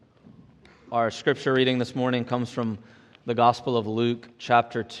Our scripture reading this morning comes from the Gospel of Luke,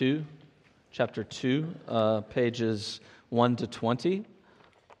 chapter 2, pages 1 to 20.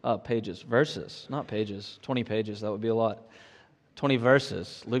 Verses, not pages, 20 pages, that would be a lot. 20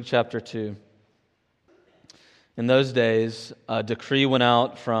 verses, Luke chapter 2. In those days, a decree went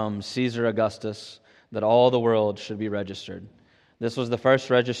out from Caesar Augustus that all the world should be registered. This was the first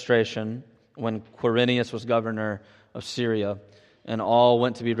registration when Quirinius was governor of Syria, and all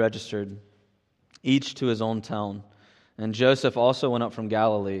went to be registered, each to his own town. And Joseph also went up from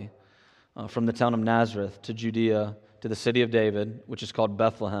Galilee, from the town of Nazareth to Judea, to the city of David, which is called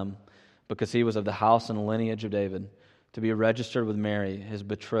Bethlehem, because he was of the house and lineage of David, to be registered with Mary, his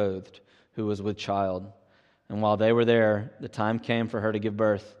betrothed, who was with child. And while they were there, the time came for her to give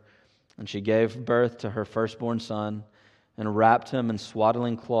birth. And she gave birth to her firstborn son, and wrapped him in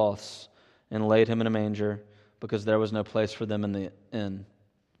swaddling cloths, and laid him in a manger, because there was no place for them in the inn.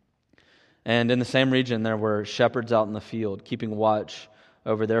 And in the same region there were shepherds out in the field, keeping watch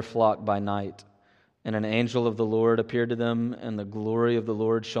over their flock by night. And an angel of the Lord appeared to them, and the glory of the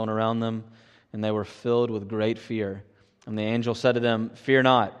Lord shone around them, and they were filled with great fear. And the angel said to them, "Fear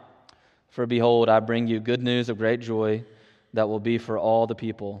not, for behold, I bring you good news of great joy that will be for all the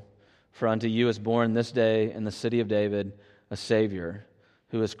people. For unto you is born this day in the city of David a Savior,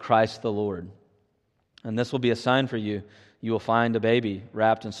 who is Christ the Lord. And this will be a sign for you. You will find a baby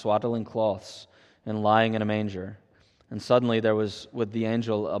wrapped in swaddling cloths and lying in a manger." And suddenly there was with the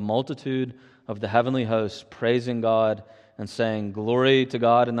angel a multitude of the heavenly hosts praising God and saying, "Glory to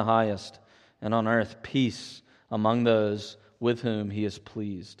God in the highest, and on earth peace among those with whom he is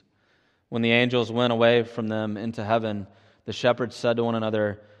pleased." When the angels went away from them into heaven, the shepherds said to one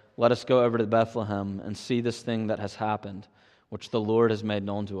another, "Let us go over to Bethlehem and see this thing that has happened, which the Lord has made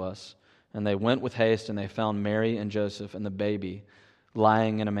known to us." And they went with haste, and they found Mary and Joseph and the baby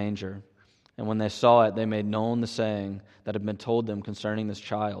lying in a manger. And when they saw it, they made known the saying that had been told them concerning this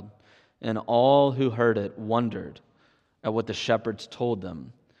child. And all who heard it wondered at what the shepherds told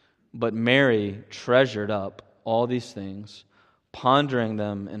them. But Mary treasured up all these things, pondering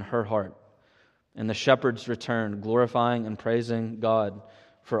them in her heart. And the shepherds returned, glorifying and praising God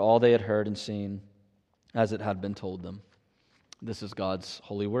for all they had heard and seen, as it had been told them. This is God's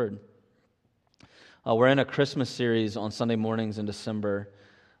holy word. We're in a Christmas series on Sunday mornings in December,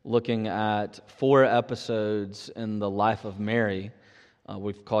 looking at 4 episodes in the life of Mary.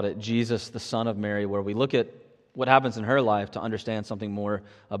 We've called it Jesus, the Son of Mary, where we look at what happens in her life to understand something more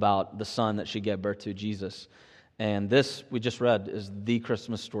about the son that she gave birth to, Jesus. And this, we just read, is the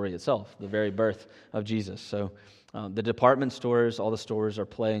Christmas story itself, the very birth of Jesus. So the department stores, all the stores are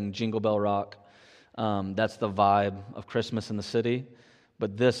playing Jingle Bell Rock. That's the vibe of Christmas in the city.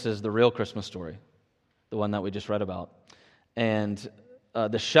 But this is the real Christmas story, the one that we just read about. And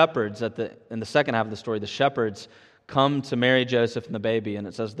the shepherds, in the second half of the story, the shepherds come to Mary, Joseph, and the baby, and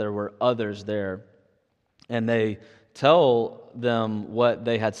it says there were others there. And they tell them what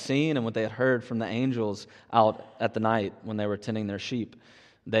they had seen and what they had heard from the angels out at the night when they were tending their sheep.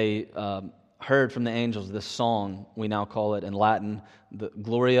 They heard from the angels this song, we now call it in Latin, the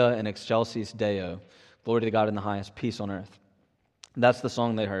Gloria in Excelsis Deo, glory to God in the highest, peace on earth. That's the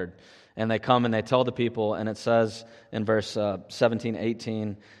song they heard. And they come and they tell the people, and it says in verse 17,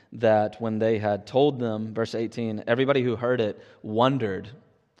 18, that when they had told them, verse 18, everybody who heard it wondered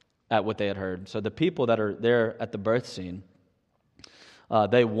at what they had heard. So the people that are there at the birth scene,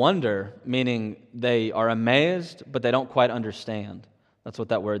 they wonder, meaning they are amazed, but they don't quite understand. That's what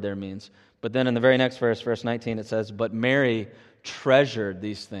that word there means. But then in the very next verse, verse 19, it says, "But Mary treasured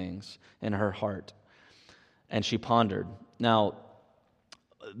these things in her heart, and she pondered." Now,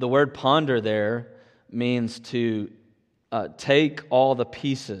 the word ponder there means to take all the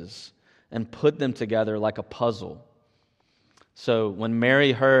pieces and put them together like a puzzle. So when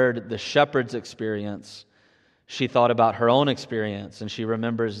Mary heard the shepherd's experience, she thought about her own experience, and she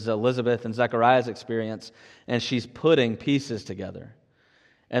remembers Elizabeth and Zechariah's experience, and she's putting pieces together.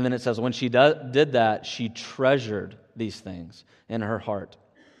 And then it says when she did that, she treasured these things in her heart.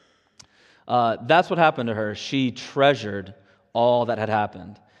 That's what happened to her. She treasured all that had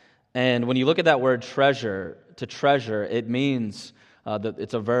happened. And when you look at that word treasure, to treasure, it means,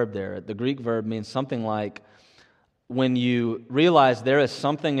 it's a verb there. The Greek verb means something like, when you realize there is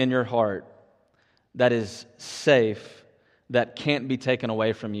something in your heart that is safe, that can't be taken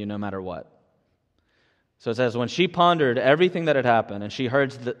away from you no matter what. So it says, when she pondered everything that had happened, and she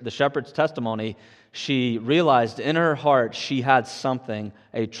heard the shepherd's testimony, she realized in her heart she had something,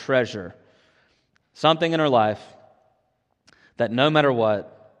 a treasure, something in her life that no matter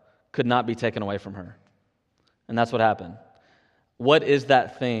what could not be taken away from her. And that's what happened. what is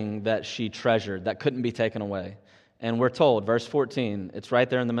that thing that she treasured that couldn't be taken away? And we're told, verse 14, it's right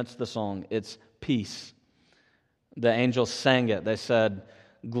there in the midst of the song, it's peace. The angels sang it. They said,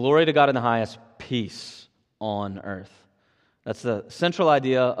 "Glory to God in the highest, peace on earth." That's the central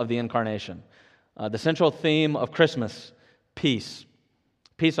idea of the incarnation. The central theme of Christmas, peace.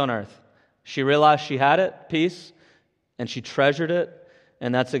 Peace on earth. She realized she had it, peace, and she treasured it,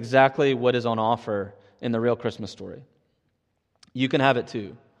 and that's exactly what is on offer in the real Christmas story. You can have it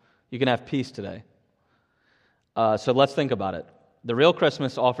too. You can have peace today. So let's think about it. The real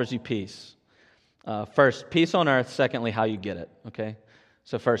Christmas offers you peace. First, peace on earth. Secondly, how you get it. Okay?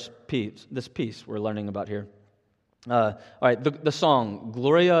 So first, peace. This peace we're learning about here. All right, the song,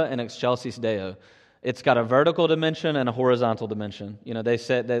 Gloria in Excelsis Deo, it's got a vertical dimension and a horizontal dimension. You know, they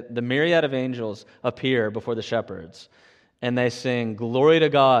said that the myriad of angels appear before the shepherds, and they sing, "Glory to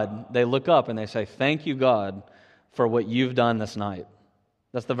God." They look up and they say, "Thank you, God, for what you've done this night."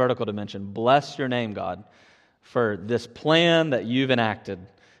 That's the vertical dimension. Bless your name, God, for this plan that you've enacted.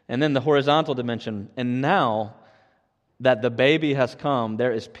 And then the horizontal dimension, and now that the baby has come,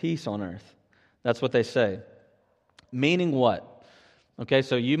 there is peace on earth. That's what they say. Meaning what? Okay,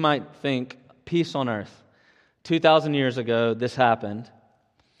 so you might think peace on earth. 2,000 years ago, this happened.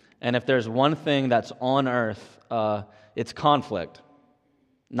 And if there's one thing that's on earth, it's conflict,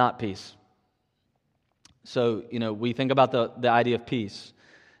 not peace. So, we think about the idea of peace.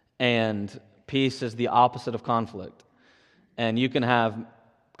 And peace is the opposite of conflict. And you can have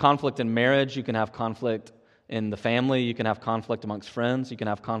conflict in marriage, you can have conflict in the family, you can have conflict amongst friends, you can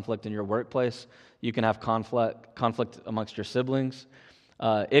have conflict in your workplace, you can have conflict amongst your siblings.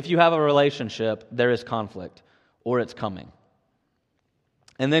 If you have a relationship, there is conflict, or it's coming.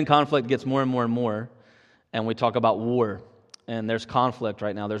 And then conflict gets more and more and more, and we talk about war. And there's conflict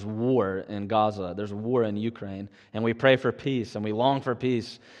right now. There's war in Gaza. There's war in Ukraine. And we pray for peace, and we long for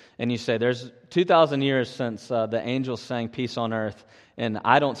peace. And you say, there's 2,000 years since the angels sang peace on earth, and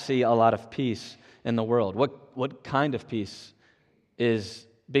I don't see a lot of peace in the world. What kind of peace is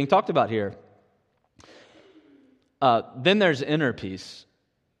being talked about here? Then there's inner peace.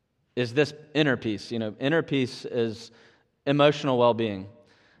 Is this inner peace? Inner peace is emotional well-being.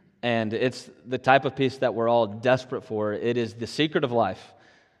 And it's the type of peace that we're all desperate for. It is the secret of life.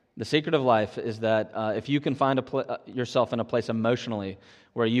 The secret of life is that if you can find yourself in a place emotionally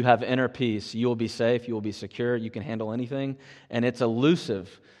where you have inner peace, you will be safe, you will be secure, you can handle anything, and it's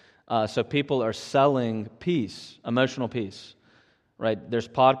elusive. So people are selling peace, emotional peace, right? There's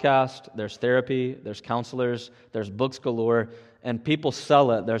podcasts, there's therapy, there's counselors, there's books galore, and people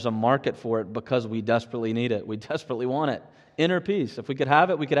sell it. There's a market for it because we desperately need it. We desperately want it. Inner peace. If we could have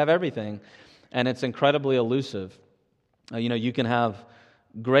it, we could have everything. And it's incredibly elusive. You can have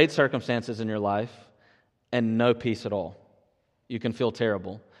great circumstances in your life and no peace at all. You can feel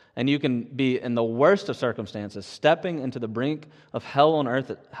terrible. And you can be in the worst of circumstances, stepping into the brink of hell on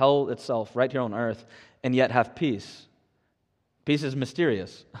earth, hell itself, right here on earth, and yet have peace. Peace is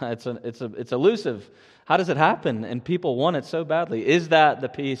mysterious. It's elusive. How does it happen? And people want it so badly. Is that the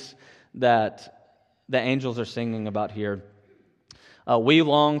peace that the angels are singing about here? We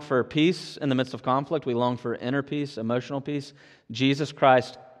long for peace in the midst of conflict. We long for inner peace, emotional peace. Jesus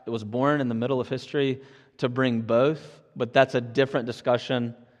Christ was born in the middle of history to bring both, but that's a different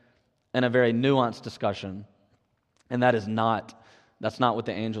discussion and a very nuanced discussion. And that's not what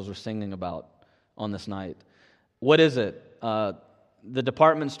the angels were singing about on this night. What is it? The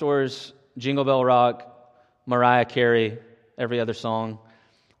department stores, Jingle Bell Rock, Mariah Carey, every other song,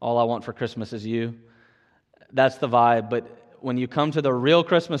 All I Want for Christmas Is You. That's the vibe, but when you come to the real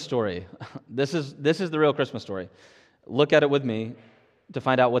Christmas story, this is the real Christmas story. Look at it with me to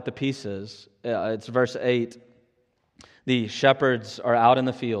find out what the peace is. It's verse 8. The shepherds are out in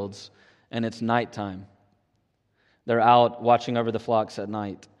the fields, and it's nighttime. They're out watching over the flocks at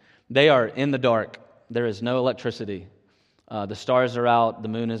night. They are in the dark. There is no electricity. The stars are out, the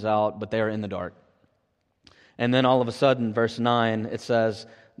moon is out, but they are in the dark. And then all of a sudden, verse 9, it says,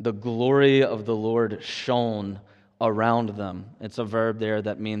 the glory of the Lord shone around them. It's a verb there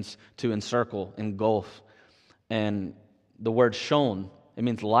that means to encircle, engulf. And the word shone, it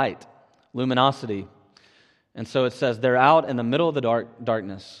means light, luminosity. And so it says they're out in the middle of the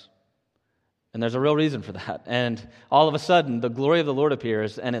darkness. And there's a real reason for that. And all of a sudden, the glory of the Lord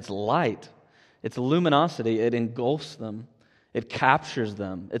appears, and it's light. It's luminosity. It engulfs them. It captures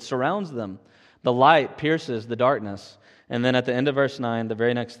them. It surrounds them. The light pierces the darkness. And then at the end of verse 9, the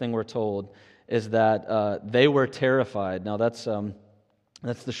very next thing we're told is that they were terrified. Now that's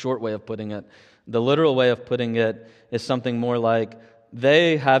the short way of putting it. The literal way of putting it is something more like,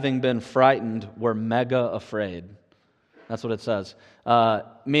 they, having been frightened, were mega afraid. That's what it says.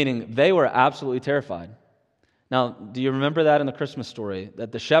 Meaning they were absolutely terrified. Now, do you remember that in the Christmas story?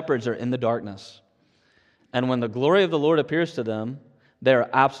 That the shepherds are in the darkness. And when the glory of the Lord appears to them, they are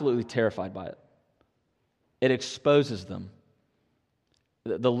absolutely terrified by it. It exposes them.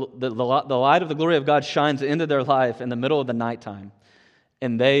 The light of the glory of God shines into their life in the middle of the nighttime.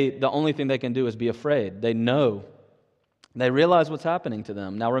 And the only thing they can do is be afraid. They know. They realize what's happening to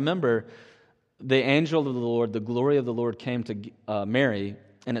them. Now remember, the angel of the Lord, the glory of the Lord came to Mary,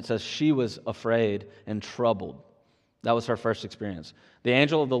 and it says she was afraid and troubled. That was her first experience. The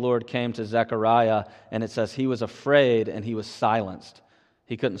angel of the Lord came to Zechariah, and it says he was afraid and he was silenced.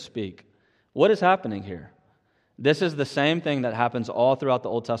 He couldn't speak. What is happening here? This is the same thing that happens all throughout the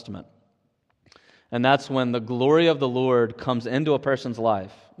Old Testament. And that's when the glory of the Lord comes into a person's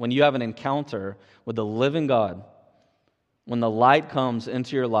life. When you have an encounter with the living God, when the light comes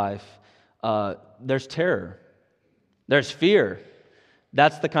into your life, there's terror. There's fear.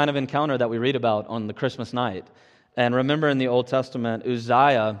 That's the kind of encounter that we read about on the Christmas night. And remember in the Old Testament,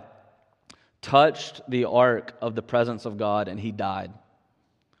 Uzziah touched the ark of the presence of God and he died.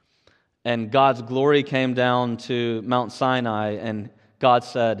 And God's glory came down to Mount Sinai, and God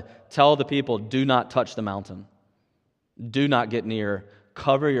said, tell the people, do not touch the mountain. Do not get near.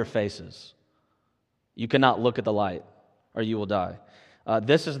 Cover your faces. You cannot look at the light, or you will die.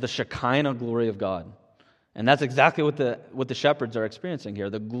 This is the Shekinah glory of God. And that's exactly what the shepherds are experiencing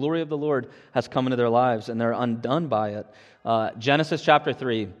here. The glory of the Lord has come into their lives, and they're undone by it. Genesis chapter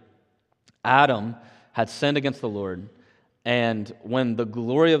 3, Adam had sinned against the Lord. And when the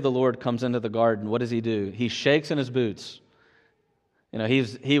glory of the Lord comes into the garden, what does he do? He shakes in his boots. You know,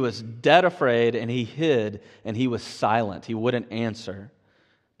 he was dead afraid, and he hid, and he was silent. He wouldn't answer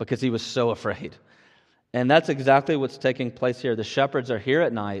because he was so afraid. And that's exactly what's taking place here. The shepherds are here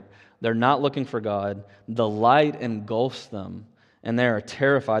at night. They're not looking for God. The light engulfs them, and they are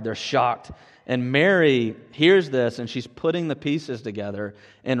terrified. They're shocked. And Mary hears this, and she's putting the pieces together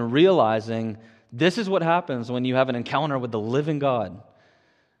and realizing this is what happens when you have an encounter with the living God.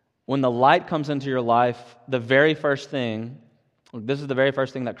 When the light comes into your life, this is the very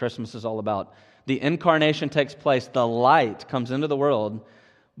first thing that Christmas is all about. The incarnation takes place. The light comes into the world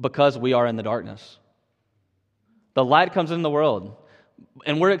because we are in the darkness. The light comes into the world,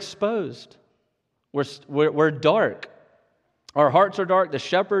 and we're exposed. We're dark. Our hearts are dark. The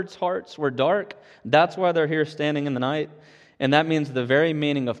shepherds' hearts were dark. That's why they're here standing in the night. And that means the very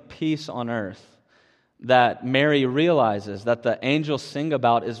meaning of peace on earth that Mary realizes that the angels sing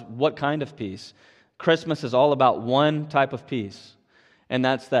about is what kind of peace? Christmas is all about one type of peace, and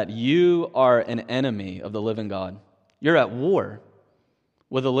that's that you are an enemy of the living God. You're at war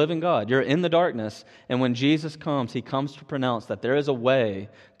with the living God. You're in the darkness, and when Jesus comes, he comes to pronounce that there is a way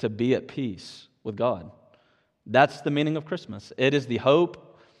to be at peace with God. That's the meaning of Christmas. It is the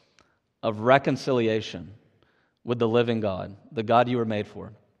hope of reconciliation with the living God, the God you were made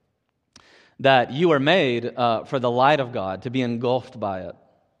for. That you are made for the light of God, to be engulfed by it.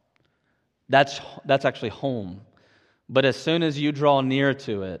 That's actually home. But as soon as you draw near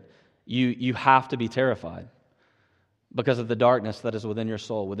to it, you have to be terrified because of the darkness that is within your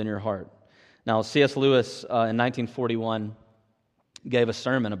soul, within your heart. Now, C.S. Lewis in 1941 gave a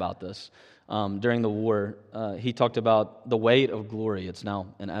sermon about this during the war. He talked about the weight of glory. It's now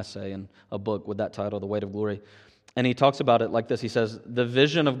an essay and a book with that title, The Weight of Glory. And he talks about it like this. He says, the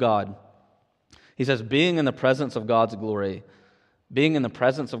vision of God. He says, being in the presence of God's glory,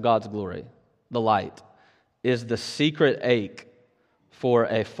 the light, is the secret ache for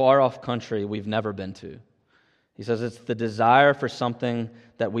a far-off country we've never been to. He says it's the desire for something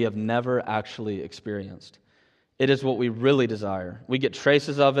that we have never actually experienced. It is what we really desire. We get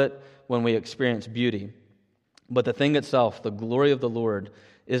traces of it when we experience beauty. But the thing itself, the glory of the Lord,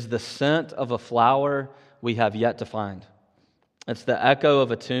 is the scent of a flower we have yet to find. It's the echo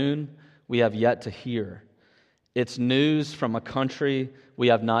of a tune we have yet to hear. It's news from a country we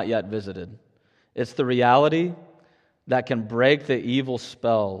have not yet visited. It's the reality that can break the evil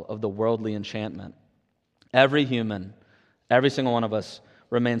spell of the worldly enchantment. Every human, every single one of us,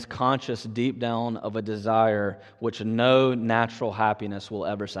 remains conscious deep down of a desire which no natural happiness will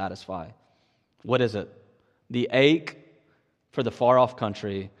ever satisfy. What is it? The ache for the far-off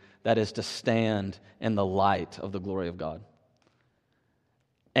country that is to stand in the light of the glory of God.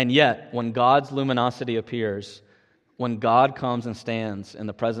 And yet, when God's luminosity appears, when God comes and stands in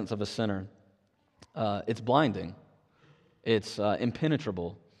the presence of a sinner, it's blinding. It's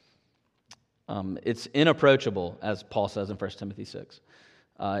impenetrable. It's inapproachable, as Paul says in 1 Timothy 6.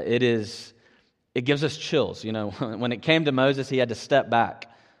 It gives us chills. You know, when it came to Moses, he had to step back.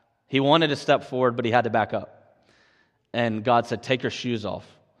 He wanted to step forward, but he had to back up. And God said, take your shoes off,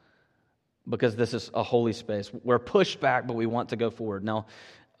 because this is a holy space. We're pushed back, but we want to go forward. Now,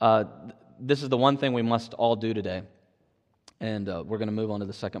 this is the one thing we must all do today. And we're going to move on to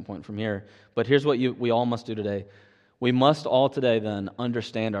the second point from here. But here's what we all must do today. We must all today then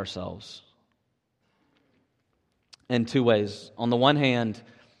understand ourselves in two ways. On the one hand,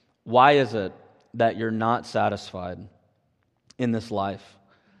 why is it that you're not satisfied in this life?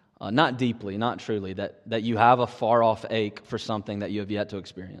 Not deeply, not truly, that you have a far-off ache for something that you have yet to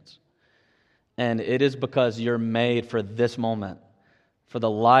experience. And it is because you're made for this moment, for the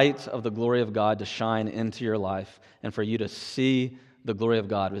light of the glory of God to shine into your life, and for you to see the glory of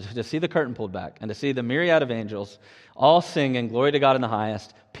God, to see the curtain pulled back, and to see the myriad of angels all singing, glory to God in the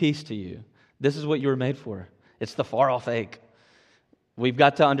highest, peace to you. This is what you were made for. It's the far-off ache. We've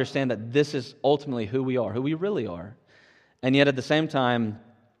got to understand that this is ultimately who we are, who we really are. And yet at the same time,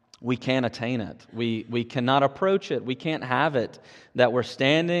 we can't attain it. We cannot approach it. We can't have it, that we're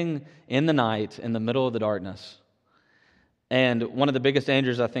standing in the night, in the middle of the darkness. And one of the biggest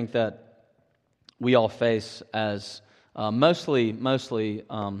dangers I think that we all face as mostly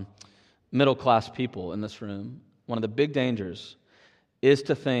middle-class people in this room, one of the big dangers is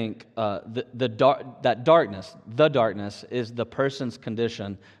to think that darkness is the person's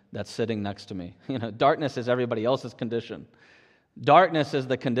condition that's sitting next to me. Darkness is everybody else's condition. Darkness is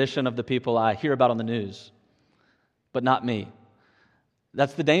the condition of the people I hear about on the news, but not me.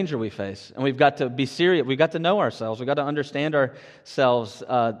 That's the danger we face, and we've got to be serious. We've got to know ourselves. We've got to understand ourselves.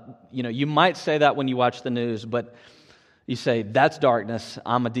 You might say that when you watch the news, but you say, that's darkness.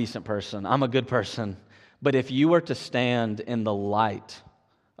 I'm a decent person. I'm a good person. But if you were to stand in the light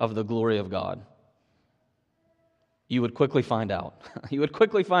of the glory of God, you would quickly find out. You would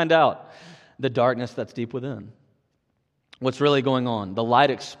quickly find out the darkness that's deep within. What's really going on? The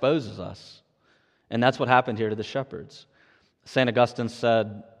light exposes us. And that's what happened here to the shepherds. St. Augustine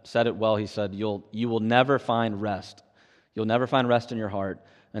said it well. He said, you will never find rest. You'll never find rest in your heart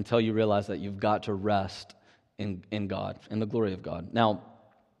until you realize that you've got to rest in God, in the glory of God. Now,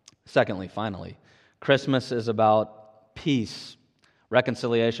 secondly, finally, Christmas is about peace,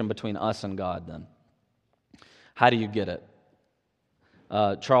 reconciliation between us and God then. How do you get it?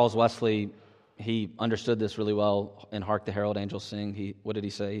 Charles Wesley, he understood this really well in Hark the Herald Angels Sing. What did he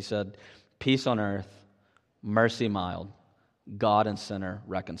say? He said, peace on earth, mercy mild, God and sinner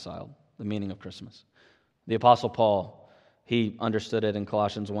reconciled. The meaning of Christmas. The Apostle Paul, he understood it in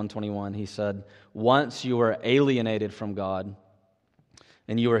Colossians 1:21. He said, once you were alienated from God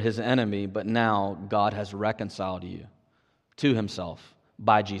and you were his enemy, but now God has reconciled you to himself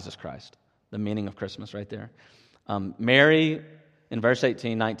by Jesus Christ. The meaning of Christmas right there. Mary, in verse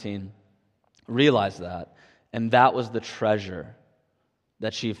 18, 19, realized that, and that was the treasure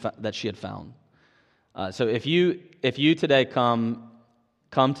that she had found. So if you today come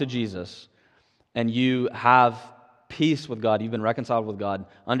to Jesus and you have peace with God, you've been reconciled with God,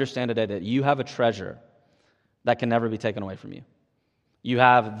 understand today that you have a treasure that can never be taken away from you. You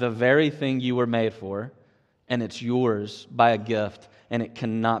have the very thing you were made for, and it's yours by a gift, and it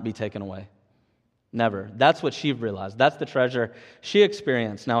cannot be taken away. Never. That's what she realized. That's the treasure she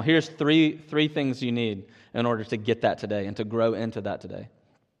experienced. Now, here's three things you need in order to get that today and to grow into that today.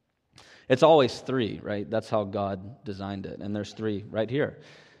 It's always three, right? That's how God designed it. And there's three right here.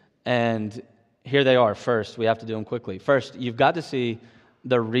 And here they are. First, we have to do them quickly. First, you've got to see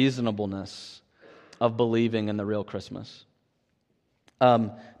the reasonableness of believing in the real Christmas.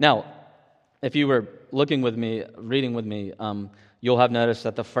 Now, if you were looking with me, reading with me, you'll have noticed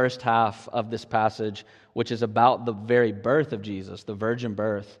that the first half of this passage, which is about the very birth of Jesus, the virgin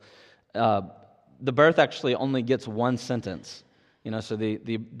birth, the birth actually only gets one sentence. So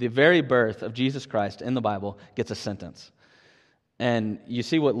the very birth of Jesus Christ in the Bible gets a sentence. And you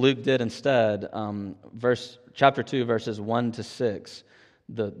see what Luke did instead, chapter 2, verses 1 to 6,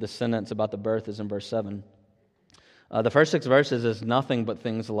 the sentence about the birth is in verse 7. The first 6 verses is nothing but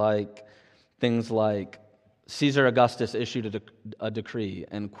things like Caesar Augustus issued a decree,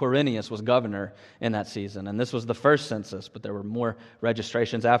 and Quirinius was governor in that season. And this was the first census, but there were more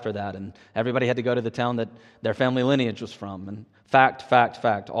registrations after that, and everybody had to go to the town that their family lineage was from. And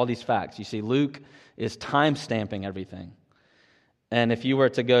fact, all these facts. You see, Luke is time-stamping everything. And if you were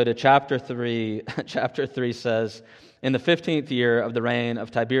to go to chapter 3, chapter 3 says, in the 15th year of the reign of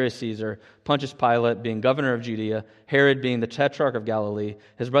Tiberius Caesar, Pontius Pilate being governor of Judea, Herod being the tetrarch of Galilee,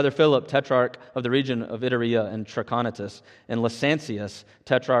 his brother Philip, tetrarch of the region of Iturea and Trachonitis, and Lysanias,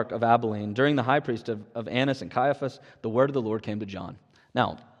 tetrarch of Abilene, during the high priest of Annas and Caiaphas, the word of the Lord came to John.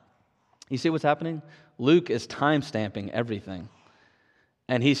 Now, you see what's happening? Luke is time-stamping everything.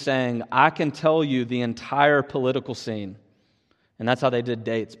 And he's saying, I can tell you the entire political scene. And that's how they did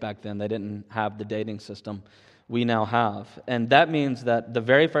dates back then. They didn't have the dating system we now have. And that means that the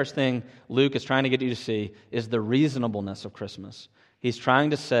very first thing Luke is trying to get you to see is the reasonableness of Christmas. He's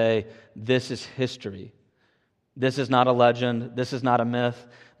trying to say, this is history. This is not a legend. This is not a myth.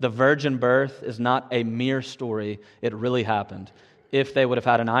 The virgin birth is not a mere story. It really happened. If they would have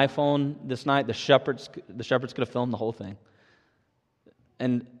had an iPhone this night, the shepherds could have filmed the whole thing.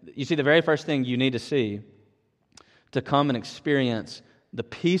 And you see, the very first thing you need to see to come and experience the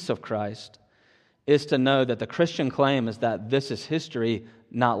peace of Christ is to know that the Christian claim is that this is history,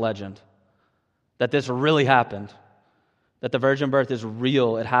 not legend. That this really happened. That the virgin birth is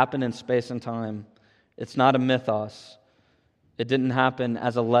real. It happened in space and time. It's not a mythos. It didn't happen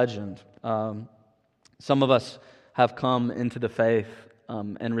as a legend. Some of us have come into the faith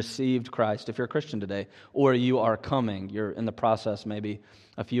and received Christ, if you're a Christian today, or you are coming. You're in the process, maybe,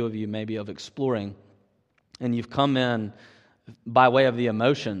 a few of you maybe, of exploring. And you've come in by way of the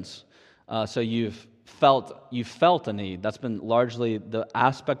emotions. So you've felt a need. That's been largely the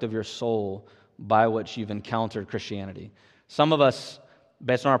aspect of your soul by which you've encountered Christianity. Some of us,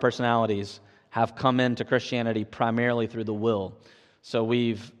 based on our personalities, have come into Christianity primarily through the will. So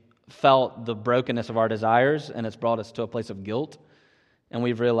we've felt the brokenness of our desires, and it's brought us to a place of guilt. And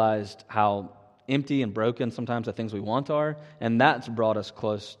we've realized how empty and broken sometimes the things we want are, and that's brought us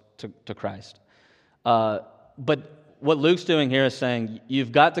close to Christ. But what Luke's doing here is saying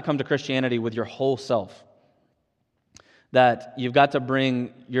you've got to come to Christianity with your whole self. That you've got to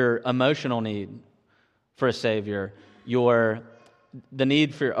bring your emotional need for a Savior, the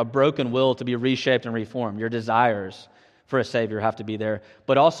need for a broken will to be reshaped and reformed, your desires for a Savior have to be there,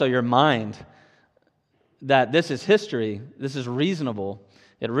 but also your mind that this is history, this is reasonable,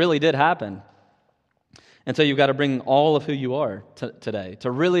 it really did happen. And so you've got to bring all of who you are today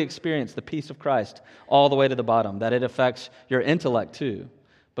to really experience the peace of Christ all the way to the bottom, that it affects your intellect too,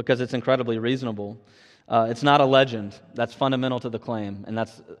 because it's incredibly reasonable. It's not a legend. That's fundamental to the claim, and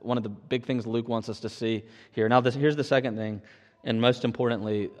that's one of the big things Luke wants us to see here. Now, here's the second thing, and most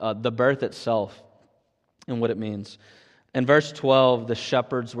importantly, the birth itself and what it means. In verse 12, the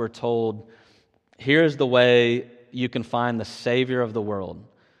shepherds were told, here's the way you can find the Savior of the world,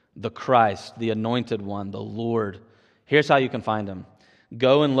 the Christ, the Anointed One, the Lord. Here's how you can find Him.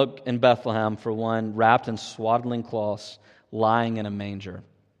 Go and look in Bethlehem for one wrapped in swaddling cloths, lying in a manger.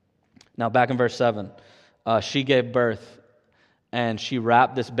 Now back in verse 7, she gave birth, and she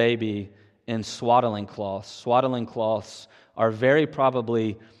wrapped this baby in swaddling cloths. Swaddling cloths are very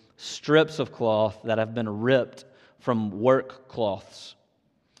probably strips of cloth that have been ripped from work cloths.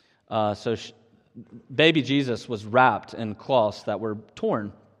 Baby Jesus was wrapped in cloths that were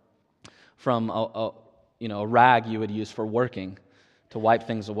torn from a rag you would use for working to wipe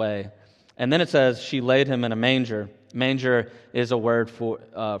things away. And then it says she laid him in a manger. Manger is a word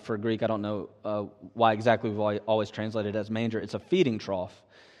for Greek. I don't know why exactly we've always translated it as manger. It's a feeding trough.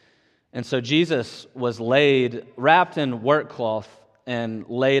 And so Jesus was wrapped in work cloth and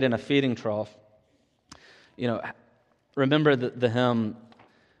laid in a feeding trough. Remember the hymn,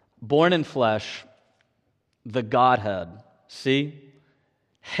 born in flesh, the Godhead. See?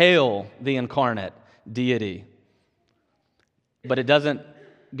 Hail the incarnate deity. But it doesn't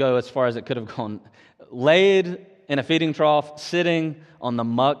go as far as it could have gone. Laid in a feeding trough, sitting on the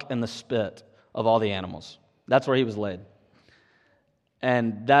muck and the spit of all the animals. That's where he was laid.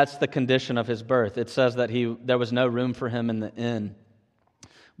 And that's the condition of his birth. It says that there was no room for him in the inn.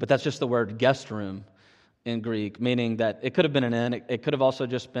 But that's just the word guest room in Greek, meaning that it could have been an inn. It could have also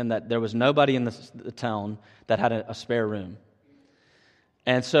just been that there was nobody in the town that had a spare room.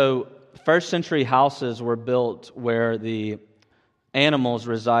 And so first century houses were built where the animals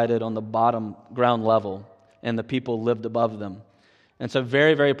resided on the bottom ground level and the people lived above them. And so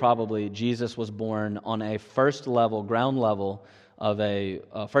very, very probably Jesus was born on a ground level of a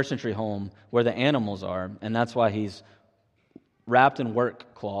first century home where the animals are, and that's why he's wrapped in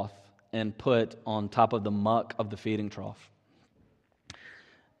work cloth and put on top of the muck of the feeding trough.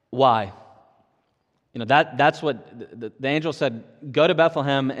 Why? That's what the angel said, go to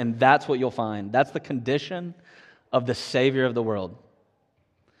Bethlehem and that's what you'll find. That's the condition of the Savior of the world.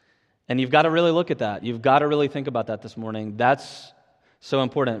 And you've got to really look at that. You've got to really think about that this morning. That's so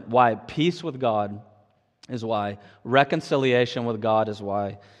important. Why? Peace with God is why. Reconciliation with God is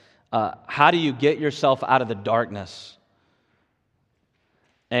why. How do you get yourself out of the darkness?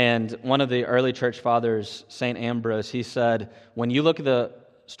 And one of the early church fathers, St. Ambrose, he said, when you look at the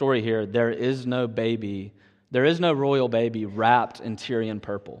story here, there is no royal baby wrapped in Tyrian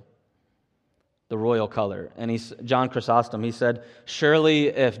purple. the royal color. And John Chrysostom, he said, surely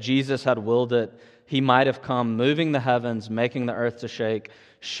if Jesus had willed it, he might have come moving the heavens, making the earth to shake,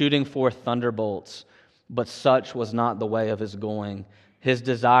 shooting forth thunderbolts. But such was not the way of his going. His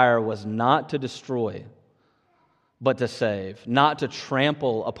desire was not to destroy, but to save, not to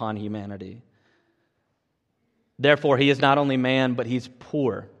trample upon humanity. Therefore, he is not only man, but he's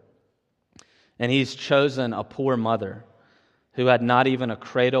poor. And he's chosen a poor mother who had not even a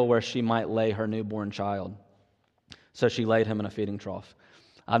cradle where she might lay her newborn child. So she laid him in a feeding trough.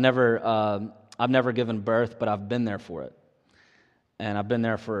 I've never given birth, but I've been there for it. And I've been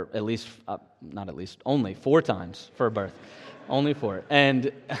there for only 4 times for birth. Only 4.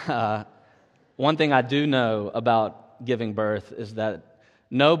 And one thing I do know about giving birth is that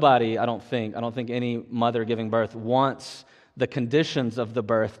nobody, I don't think any mother giving birth wants the conditions of the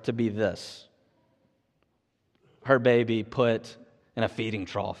birth to be this. Her baby put in a feeding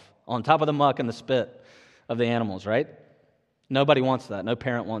trough on top of the muck and the spit of the animals, right? Nobody wants that. No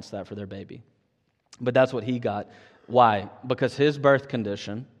parent wants that for their baby. But that's what he got. Why? Because his birth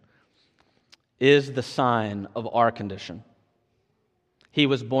condition is the sign of our condition. He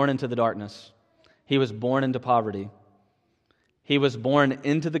was born into the darkness. He was born into poverty. He was born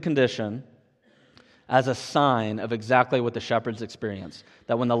into the condition as a sign of exactly what the shepherds experience.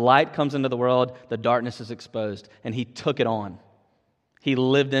 That when the light comes into the world, the darkness is exposed. And he took it on. He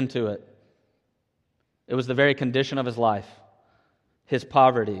lived into it. It was the very condition of his life. His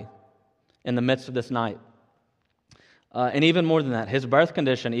poverty in the midst of this night. And even more than that, his birth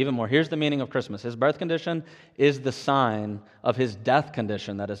condition, even more. Here's the meaning of Christmas. His birth condition is the sign of his death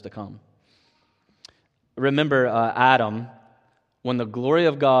condition that is to come. Remember Adam, when the glory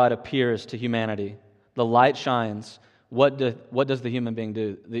of God appears to humanity, the light shines. What does the human being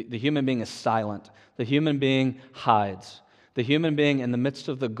do? The human being is silent. The human being hides. The human being in the midst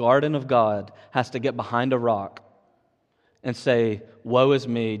of the garden of God has to get behind a rock and say, woe is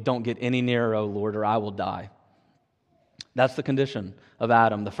me, don't get any nearer, O Lord, or I will die. That's the condition of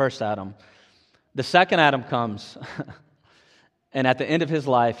Adam, the first Adam. The second Adam comes, and at the end of his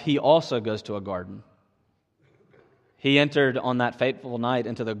life, he also goes to a garden. He entered on that fateful night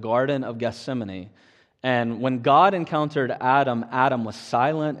into the Garden of Gethsemane. And when God encountered Adam, Adam was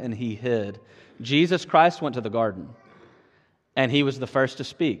silent and he hid. Jesus Christ went to the garden, and he was the first to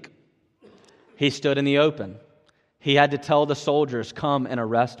speak. He stood in the open. He had to tell the soldiers, come and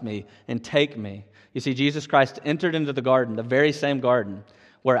arrest me and take me. You see, Jesus Christ entered into the garden, the very same garden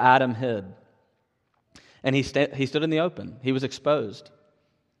where Adam hid. And he stood in the open. He was exposed.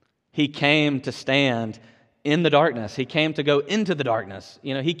 He came to stand in the darkness. He came to go into the darkness.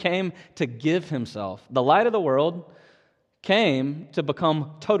 He came to give himself. The light of the world came to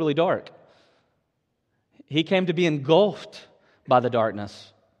become totally dark. He came to be engulfed by the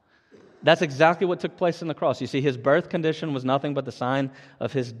darkness. That's exactly what took place in the cross. You see, his birth condition was nothing but the sign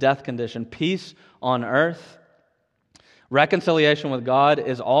of his death condition. Peace on earth, reconciliation with God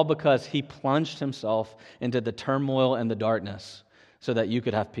is all because he plunged himself into the turmoil and the darkness so that you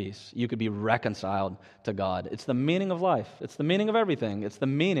could have peace. You could be reconciled to God. It's the meaning of life. It's the meaning of everything. It's the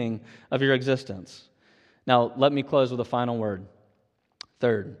meaning of your existence. Now, let me close with a final word.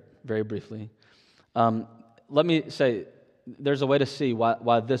 Third, very briefly. Let me say, there's a way to see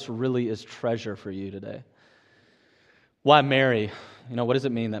why this really is treasure for you today. Why Mary, what does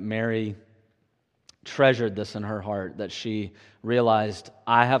it mean that Mary treasured this in her heart, that she realized,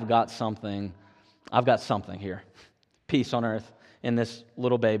 I've got something here. Peace on earth in this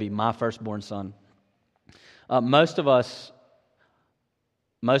little baby, my firstborn son. Most of us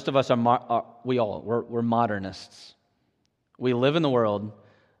are we're modernists. We live in the world,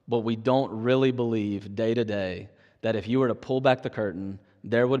 but we don't really believe day to day that if you were to pull back the curtain,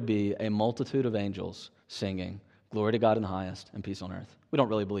 there would be a multitude of angels singing, glory to God in the highest and peace on earth. We don't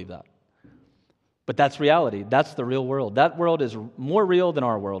really believe that. But that's reality. That's the real world. That world is more real than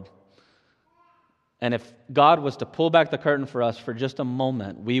our world. And if God was to pull back the curtain for us for just a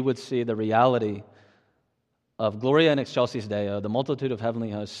moment, we would see the reality of Gloria in Excelsis Deo, the multitude of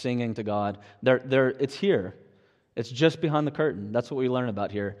heavenly hosts singing to God. It's here. It's just behind the curtain. That's what we learn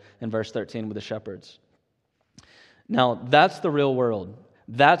about here in verse 13 with the shepherds. Now, that's the real world.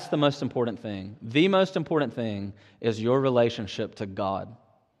 That's the most important thing. The most important thing is your relationship to God.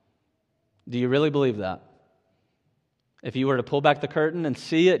 Do you really believe that? If you were to pull back the curtain and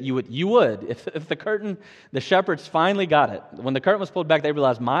see it, you would. If the shepherds finally got it. When the curtain was pulled back, they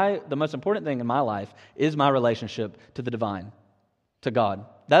realized the most important thing in my life is my relationship to the divine, to God.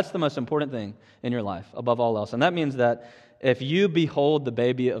 That's the most important thing in your life, above all else. And that means that if you behold the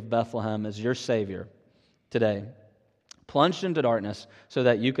baby of Bethlehem as your Savior today, plunged into darkness so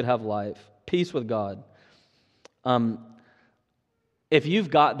that you could have life, peace with God. If you've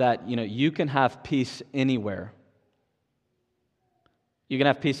got that, you can have peace anywhere. You can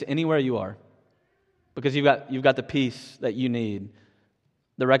have peace anywhere you are because you've got the peace that you need,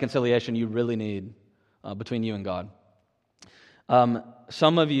 the reconciliation you really need between you and God.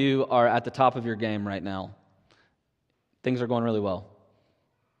 Some of you are at the top of your game right now. Things are going really well.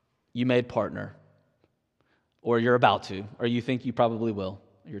 You made partner, or you're about to, or you think you probably will.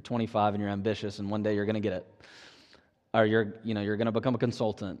 You're 25 and you're ambitious, and one day you're going to get it. Or you're going to become a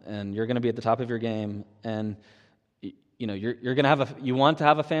consultant, and you're going to be at the top of your game, and you're going to you want to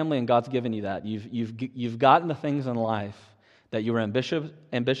have a family, and God's given you that. You've gotten the things in life that you were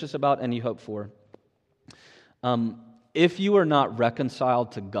ambitious about and you hope for. If you are not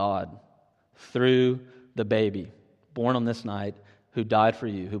reconciled to God through the baby born on this night, who died for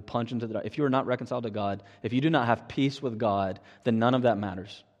you, who plunged into the dark, if you are not reconciled to God, if you do not have peace with God, then none of that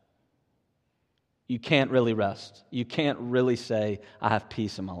matters. You can't really rest. You can't really say, I have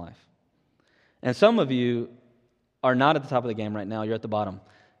peace in my life. And some of you are not at the top of the game right now. You're at the bottom.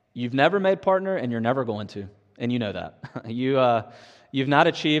 You've never made partner, and you're never going to. And you know that. You've not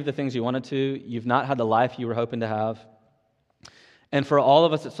achieved the things you wanted to. You've not had the life you were hoping to have. And for all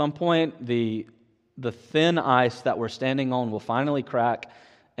of us at some point, the thin ice that we're standing on will finally crack,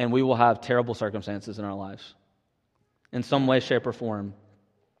 and we will have terrible circumstances in our lives in some way, shape, or form.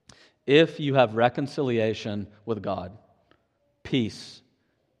 If you have reconciliation with God, peace,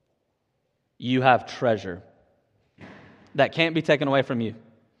 you have treasure that can't be taken away from you.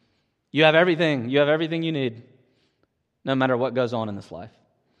 You have everything. You have everything you need, no matter what goes on in this life.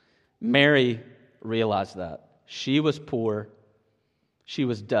 Mary realized that. She was poor. She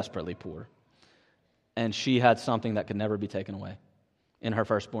was desperately poor. And she had something that could never be taken away in her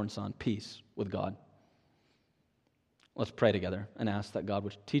firstborn son, peace with God. Let's pray together and ask that God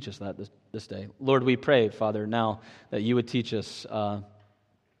would teach us that this day. Lord, we pray, Father, now that you would teach us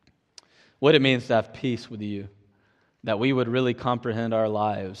what it means to have peace with you, that we would really comprehend our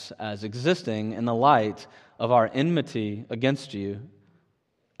lives as existing in the light of our enmity against you,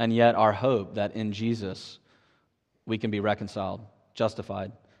 and yet our hope that in Jesus we can be reconciled,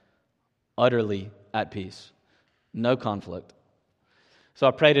 justified, utterly at peace, no conflict. So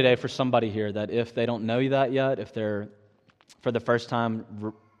I pray today for somebody here that if they don't know that yet, if they're for the first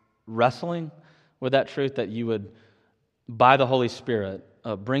time wrestling with that truth, that you would, by the Holy Spirit,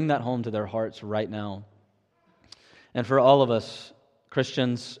 bring that home to their hearts right now. And for all of us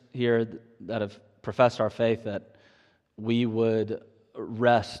Christians here that have professed our faith, that we would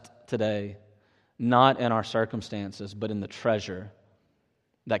rest today, not in our circumstances, but in the treasure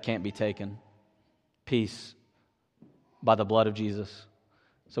that can't be taken. Peace by the blood of Jesus.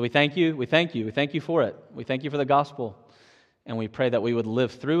 So we thank you for it. We thank you for the gospel. And we pray that we would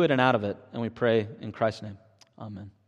live through it and out of it. And we pray in Christ's name. Amen.